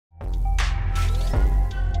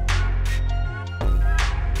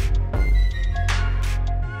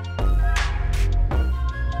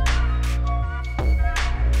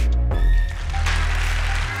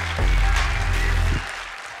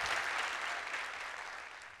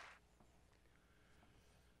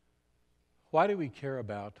Why do we care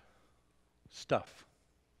about stuff?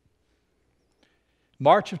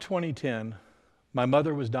 March of 2010, my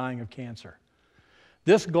mother was dying of cancer.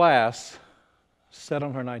 This glass sat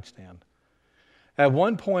on her nightstand. At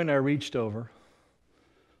one point, I reached over,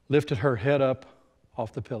 lifted her head up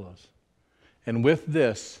off the pillows, and with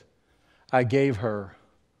this, I gave her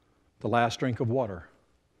the last drink of water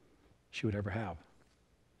she would ever have.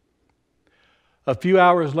 A few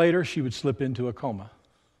hours later, she would slip into a coma.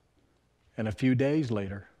 And a few days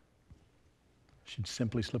later, she'd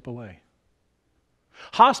simply slip away.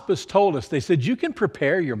 Hospice told us, they said, you can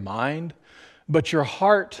prepare your mind, but your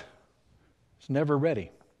heart is never ready.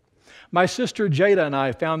 My sister Jada and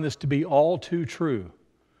I found this to be all too true.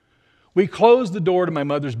 We closed the door to my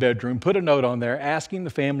mother's bedroom, put a note on there asking the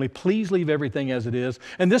family, please leave everything as it is,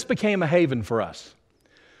 and this became a haven for us.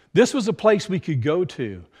 This was a place we could go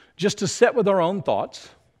to just to sit with our own thoughts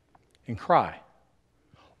and cry.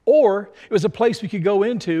 Or it was a place we could go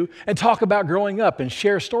into and talk about growing up and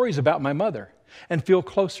share stories about my mother and feel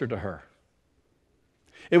closer to her.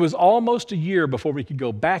 It was almost a year before we could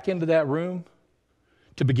go back into that room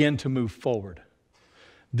to begin to move forward.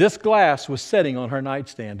 This glass was sitting on her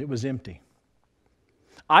nightstand. It was empty.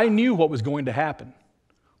 I knew what was going to happen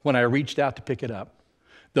when I reached out to pick it up.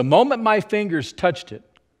 The moment my fingers touched it,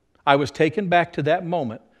 I was taken back to that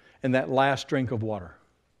moment and that last drink of water.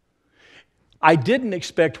 I didn't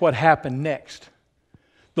expect what happened next.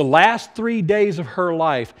 The last 3 days of her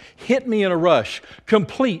life hit me in a rush,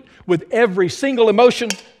 complete with every single emotion.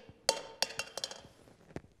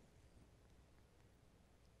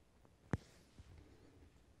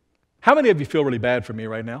 How many of you feel really bad for me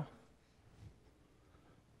right now?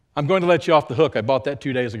 I'm going to let you off the hook. I bought that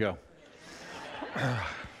 2 days ago.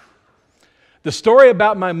 The story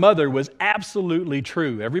about my mother was absolutely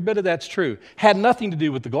true. Every bit of that's true. Had nothing to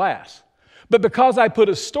do with the glass. But because I put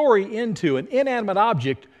a story into an inanimate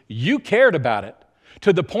object, you cared about it,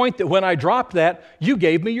 to the point that when I dropped that, you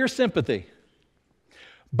gave me your sympathy.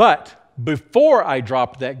 But before I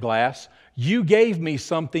dropped that glass, you gave me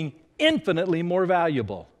something infinitely more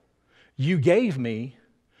valuable. You gave me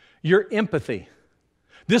your empathy.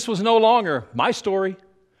 This was no longer my story.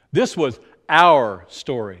 This was our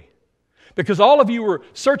story. Because all of you were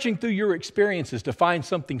searching through your experiences to find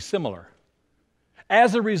something similar.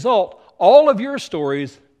 As a result, all of your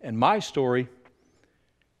stories and my story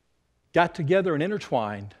got together and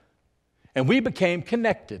intertwined, and we became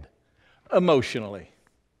connected emotionally.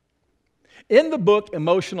 In the book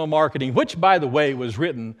Emotional Marketing, which, by the way, was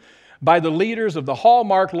written by the leaders of the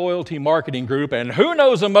Hallmark Loyalty Marketing Group, and who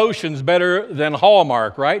knows emotions better than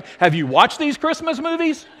Hallmark, right? Have you watched these Christmas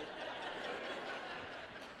movies?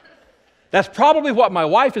 That's probably what my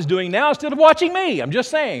wife is doing now instead of watching me. I'm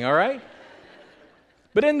just saying, all right?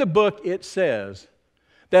 But in the book, it says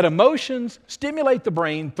that emotions stimulate the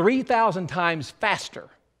brain 3,000 times faster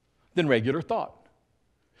than regular thought.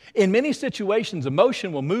 In many situations,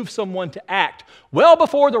 emotion will move someone to act well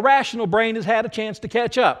before the rational brain has had a chance to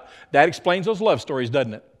catch up. That explains those love stories,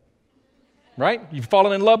 doesn't it? Right? You've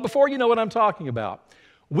fallen in love before, you know what I'm talking about.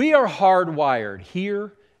 We are hardwired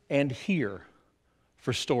here and here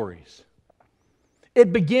for stories.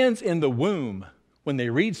 It begins in the womb when they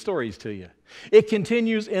read stories to you. It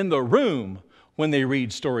continues in the room when they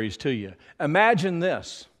read stories to you. Imagine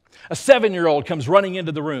this. A 7-year-old comes running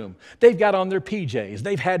into the room. They've got on their PJs.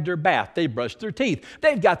 They've had their bath. They've brushed their teeth.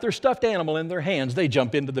 They've got their stuffed animal in their hands. They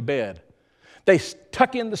jump into the bed. They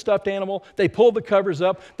tuck in the stuffed animal. They pull the covers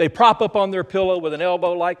up. They prop up on their pillow with an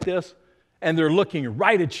elbow like this, and they're looking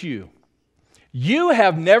right at you. You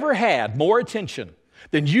have never had more attention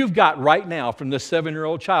than you've got right now from this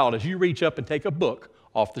 7-year-old child as you reach up and take a book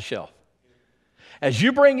off the shelf. As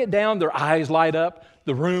you bring it down, their eyes light up,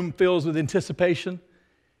 the room fills with anticipation,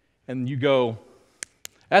 and you go,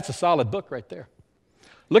 that's a solid book right there.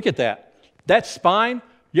 Look at that. That spine,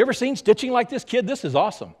 you ever seen stitching like this? Kid, this is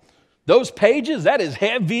awesome. Those pages, that is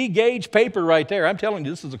heavy gauge paper right there. I'm telling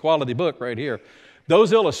you, this is a quality book right here.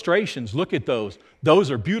 Those illustrations, look at those.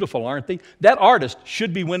 Those are beautiful, aren't they? That artist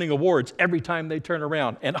should be winning awards every time they turn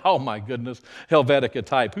around. And oh my goodness, Helvetica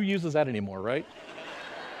type. Who uses that anymore, right?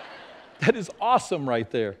 That is awesome right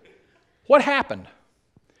there. What happened?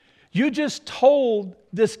 You just told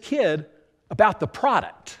this kid about the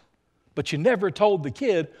product, but you never told the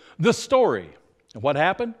kid the story. And what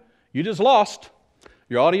happened? You just lost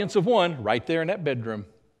your audience of one right there in that bedroom.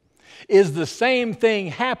 Is the same thing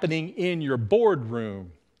happening in your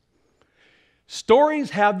boardroom?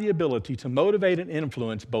 Stories have the ability to motivate and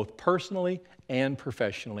influence both personally and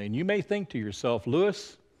professionally. And you may think to yourself,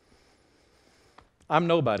 Lewis, I'm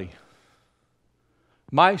nobody.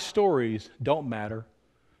 My stories don't matter.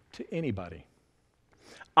 to anybody.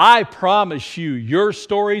 I promise you, your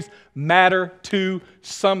stories matter to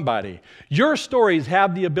somebody. Your stories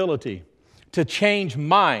have the ability to change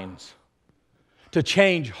minds, to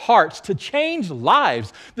change hearts, to change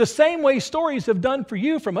lives, the same way stories have done for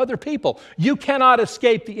you from other people. You cannot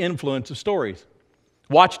escape the influence of stories.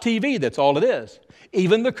 Watch TV, that's all it is.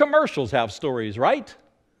 Even the commercials have stories, right?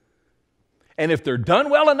 And if they're done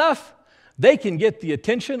well enough, they can get the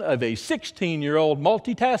attention of a 16-year-old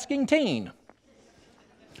multitasking teen.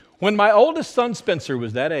 When my oldest son Spencer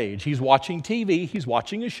was that age, he's watching TV, he's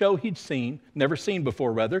watching a show he'd never seen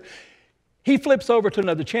before rather. He flips over to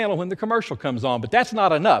another channel when the commercial comes on, but that's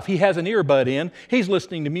not enough. He has an earbud in, he's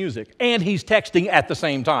listening to music, and he's texting at the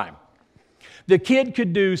same time. The kid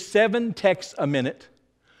could do 7 texts a minute,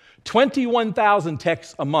 21,000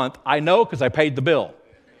 texts a month. I know because I paid the bill.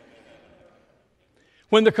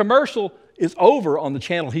 When the commercial is over on the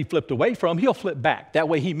channel he flipped away from, he'll flip back. That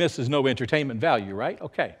way he misses no entertainment value, right?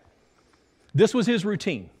 Okay. This was his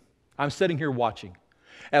routine. I'm sitting here watching.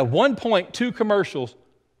 At one point, 2 commercials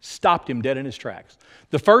stopped him dead in his tracks.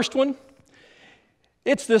 The first one,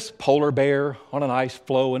 it's this polar bear on an ice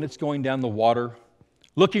floe, and it's going down the water,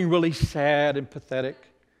 looking really sad and pathetic.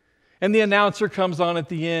 And the announcer comes on at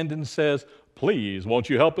the end and says, "Please, won't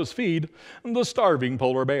you help us feed the starving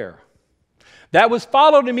polar bear?" That was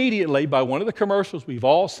followed immediately by one of the commercials we've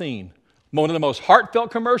all seen, one of the most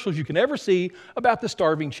heartfelt commercials you can ever see about the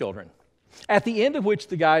starving children, at the end of which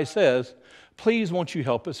the guy says, "Please, won't you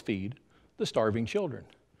help us feed the starving children?"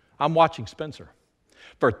 I'm watching Spencer.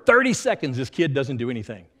 For 30 seconds, this kid doesn't do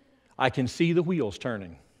anything. I can see the wheels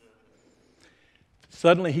turning.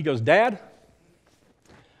 Suddenly he goes, "Dad,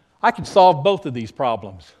 I can solve both of these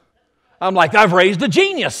problems." I'm like, I've raised a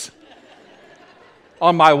genius.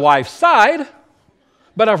 On my wife's side,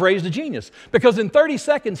 but I've raised a genius. Because in 30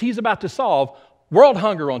 seconds, he's about to solve world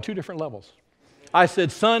hunger on 2 different levels. I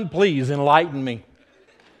said, "Son, please enlighten me."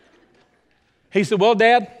 He said, "Well,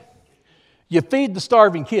 Dad, you feed the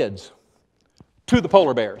starving kids to the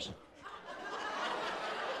polar bears."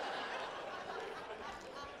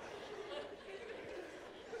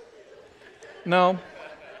 No,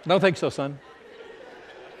 don't think so, son.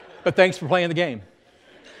 But thanks for playing the game.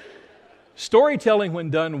 Storytelling, when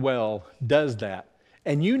done well, does that.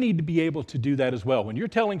 And you need to be able to do that as well. When you're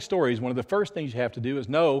telling stories, one of the first things you have to do is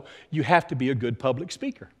know you have to be a good public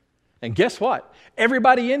speaker. And guess what?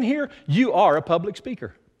 Everybody in here, you are a public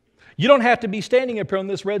speaker. You don't have to be standing up here on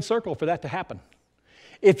this red circle for that to happen.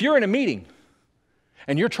 If you're in a meeting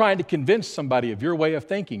and you're trying to convince somebody of your way of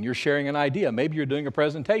thinking, you're sharing an idea, maybe you're doing a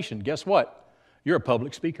presentation, guess what? You're a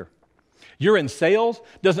public speaker. You're in sales,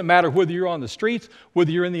 doesn't matter whether you're on the streets,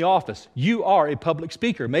 whether you're in the office, you are a public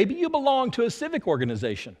speaker. Maybe you belong to a civic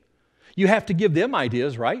organization. You have to give them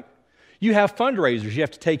ideas, right? You have fundraisers, you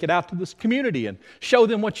have to take it out to this community and show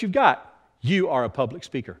them what you've got. You are a public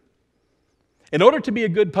speaker. In order to be a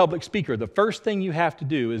good public speaker, the first thing you have to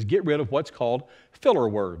do is get rid of what's called filler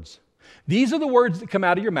words. These are the words that come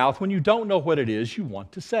out of your mouth when you don't know what it is you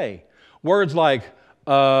want to say. Words like,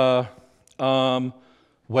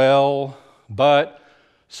 well, but,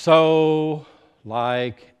 so,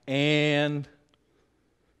 like, and,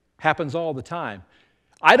 happens all the time.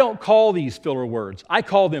 I don't call these filler words. I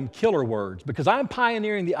call them killer words because I'm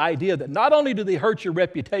pioneering the idea that not only do they hurt your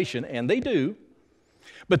reputation, and they do,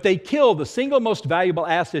 but they kill the single most valuable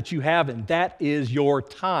asset you have, and that is your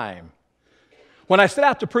time. When I set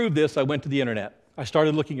out to prove this, I went to the internet. I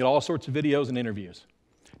started looking at all sorts of videos and interviews.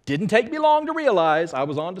 Didn't take me long to realize I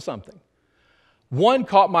was onto something. One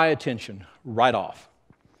caught my attention right off.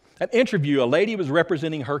 An interview, a lady was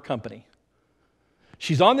representing her company.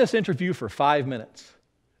 She's on this interview for 5 minutes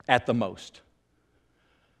at the most.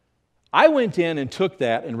 I went in and took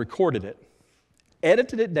that and recorded it,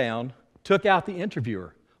 edited it down, took out the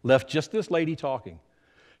interviewer, left just this lady talking.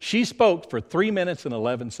 She spoke for 3 minutes and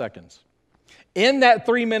 11 seconds. In that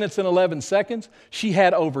 3 minutes and 11 seconds, she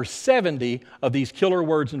had over 70 of these killer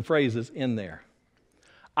words and phrases in there.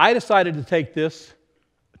 I decided to take this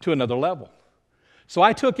to another level. So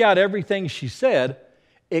I took out everything she said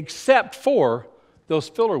except for those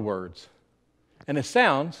filler words. And it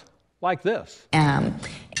sounds like this. And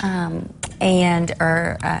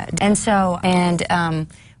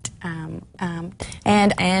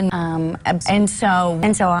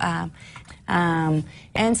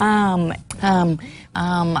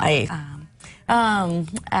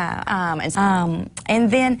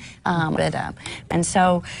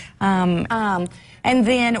so and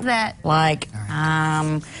then that like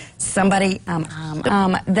somebody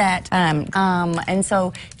that and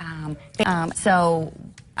so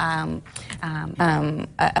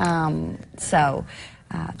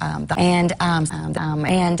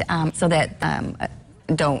so that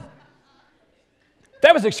don't.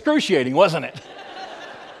 That was excruciating, wasn't it?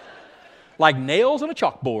 Like nails on a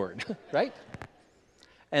chalkboard, right?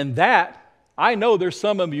 And that, I know there's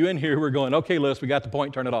some of you in here who are going, okay, Liz, we got the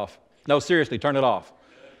point, turn it off. No, seriously, turn it off.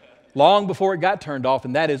 Long before it got turned off,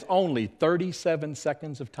 and that is only 37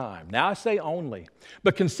 seconds of time. Now I say only,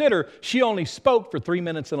 but consider she only spoke for 3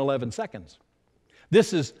 minutes and 11 seconds.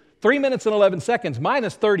 This is 3 minutes and 11 seconds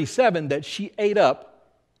minus 37 that she ate up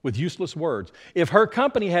with useless words. If her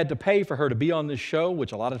company had to pay for her to be on this show,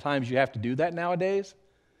 which a lot of times you have to do that nowadays,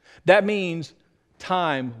 that means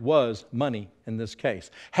time was money in this case.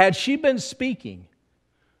 Had she been speaking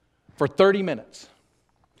for 30 minutes,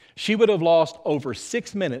 she would have lost over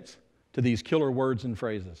 6 minutes to these killer words and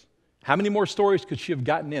phrases. How many more stories could she have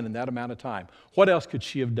gotten in that amount of time? What else could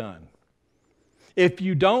she have done? If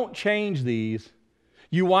you don't change these,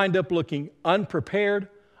 you wind up looking unprepared,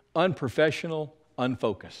 unprofessional,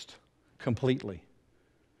 unfocused completely.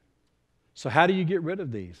 So how do you get rid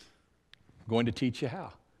of these? I'm going to teach you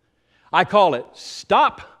how. I call it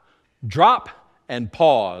stop, drop, and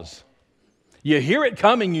pause. You hear it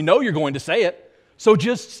coming, you know you're going to say it, so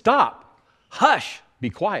just stop, hush, be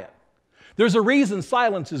quiet. There's a reason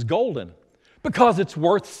silence is golden, because it's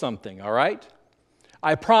worth something, all right?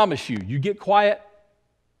 I promise you, you get quiet,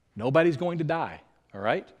 nobody's going to die, all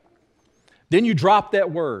right? Then you drop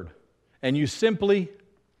that word, and you simply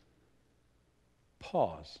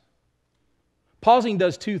pause. Pausing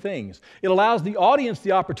does two things. It allows the audience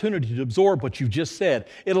the opportunity to absorb what you've just said.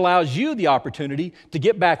 It allows you the opportunity to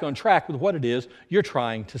get back on track with what it is you're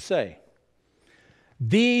trying to say.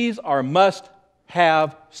 These are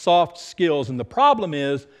must-have soft skills, and the problem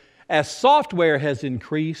is, as software has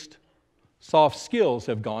increased, soft skills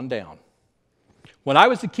have gone down. When I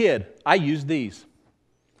was a kid, I used these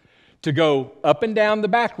to go up and down the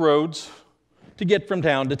back roads to get from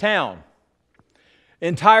town to town.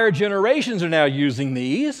 Entire generations are now using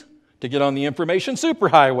these to get on the information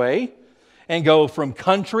superhighway and go from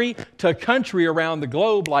country to country around the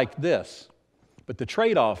globe like this. But the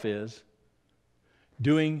trade-off is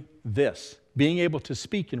doing this, being able to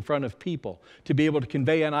speak in front of people, to be able to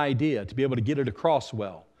convey an idea, to be able to get it across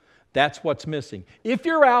well. That's what's missing. If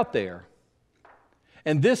you're out there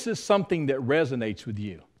and this is something that resonates with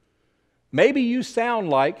you, maybe you sound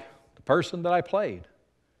like the person that I played.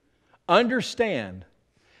 Understand,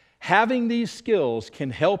 having these skills can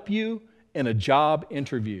help you in a job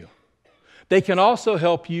interview. They can also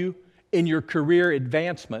help you in your career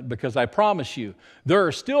advancement, because I promise you, there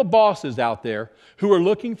are still bosses out there who are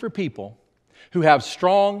looking for people who have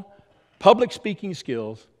strong public speaking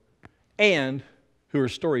skills and who are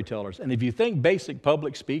storytellers. And if you think basic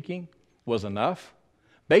public speaking was enough,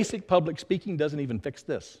 basic public speaking doesn't even fix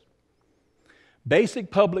this.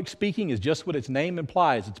 Basic public speaking is just what its name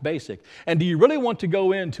implies. It's basic. And do you really want to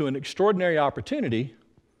go into an extraordinary opportunity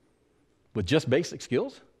with just basic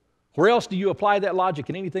skills? Where else do you apply that logic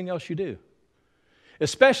in anything else you do?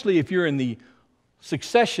 Especially if you're in the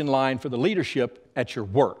succession line for the leadership at your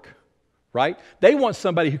work, right? They want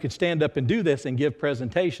somebody who can stand up and do this and give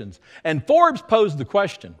presentations. And Forbes posed the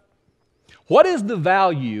question, what is the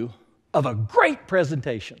value of a great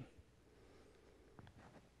presentation?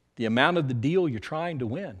 The amount of the deal you're trying to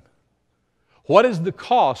win. What is the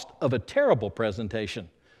cost of a terrible presentation?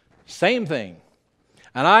 Same thing.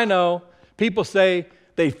 And I know people say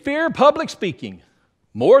they fear public speaking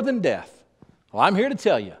more than death. Well, I'm here to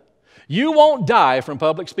tell you, you won't die from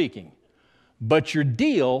public speaking, but your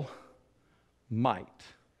deal might.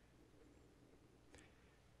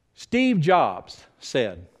 Steve Jobs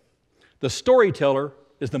said, the storyteller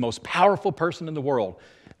is the most powerful person in the world.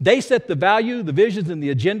 They set the value, the visions, and the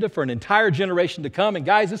agenda for an entire generation to come. And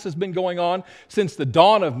guys, this has been going on since the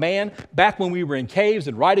dawn of man, back when we were in caves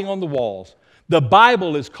and writing on the walls. The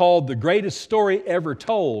Bible is called the greatest story ever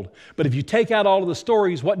told. But if you take out all of the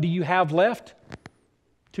stories, what do you have left?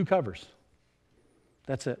 2 covers.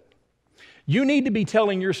 That's it. You need to be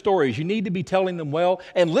telling your stories. You need to be telling them well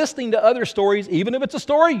and listening to other stories, even if it's a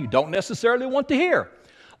story you don't necessarily want to hear.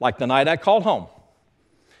 Like the night I called home.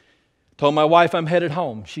 Told my wife I'm headed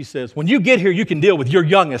home. She says, when you get here, you can deal with your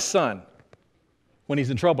youngest son. When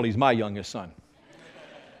he's in trouble, he's my youngest son.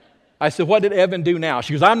 I said, what did Evan do now?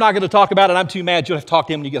 She goes, I'm not going to talk about it. I'm too mad. You'll have to talk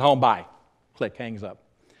to him when you get home. Bye. Click, hangs up.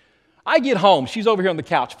 I get home. She's over here on the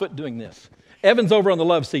couch, foot doing this. Evan's over on the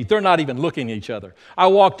love seat. They're not even looking at each other. I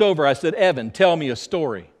walked over. I said, Evan, tell me a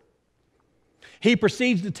story. He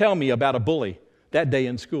proceeds to tell me about a bully that day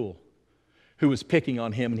in school who was picking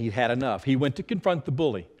on him, and he'd had enough. He went to confront the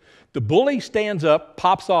bully. The bully stands up,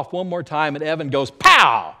 pops off one more time, and Evan goes,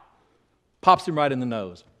 pow! pops him right in the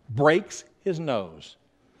nose, breaks his nose.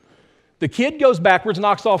 The kid goes backwards,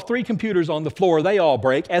 knocks off 3 computers on the floor. They all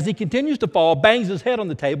break. As he continues to fall, bangs his head on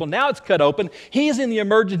the table. Now it's cut open. He's in the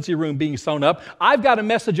emergency room being sewn up. I've got a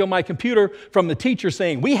message on my computer from the teacher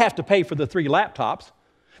saying, we have to pay for the 3 laptops.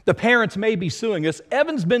 The parents may be suing us.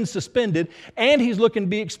 Evan's been suspended, and he's looking to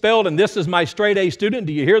be expelled, and this is my straight A student.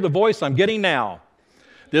 Do you hear the voice I'm getting now?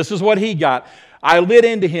 This is what he got. I lit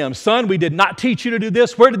into him. Son, we did not teach you to do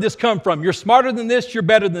this. Where did this come from? You're smarter than this. You're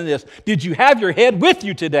better than this. Did you have your head with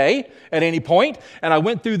you today at any point? And I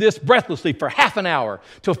went through this breathlessly for half an hour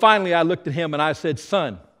till finally I looked at him and I said,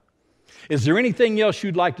 son, is there anything else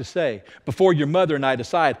you'd like to say before your mother and I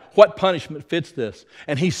decide what punishment fits this?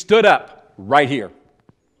 And he stood up right here,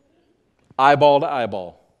 eyeball to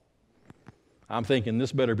eyeball. I'm thinking,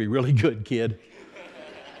 this better be really good, kid.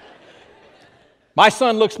 My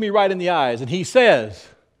son looks me right in the eyes and he says,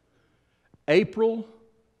 April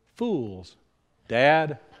Fools,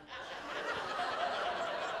 Dad.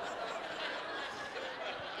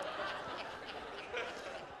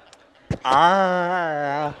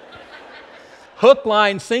 Hook,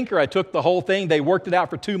 line, sinker. I took the whole thing. They worked it out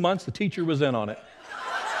for 2 months. The teacher was in on it.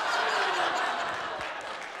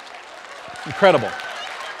 Incredible.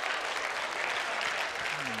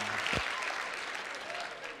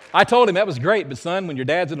 I told him that was great, but son, when your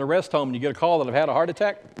dad's in a rest home and you get a call that I've had a heart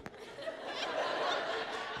attack,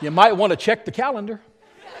 you might want to check the calendar.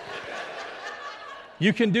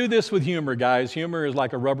 You can do this with humor, guys. Humor is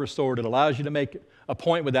like a rubber sword. It allows you to make a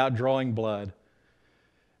point without drawing blood.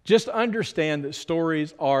 Just understand that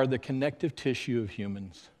stories are the connective tissue of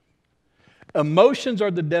humans. Emotions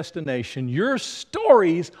are the destination. Your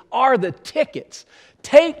stories are the tickets.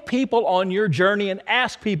 Take people on your journey and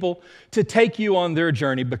ask people to take you on their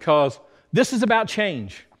journey, because this is about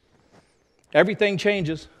change. Everything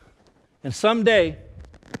changes. And someday,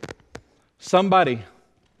 somebody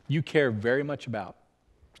you care very much about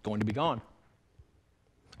is going to be gone.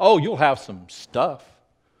 Oh, you'll have some stuff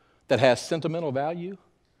that has sentimental value.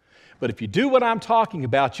 But if you do what I'm talking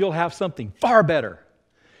about, you'll have something far better.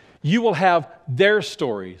 You will have their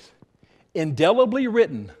stories indelibly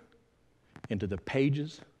written into the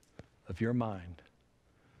pages of your mind.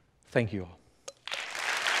 Thank you all.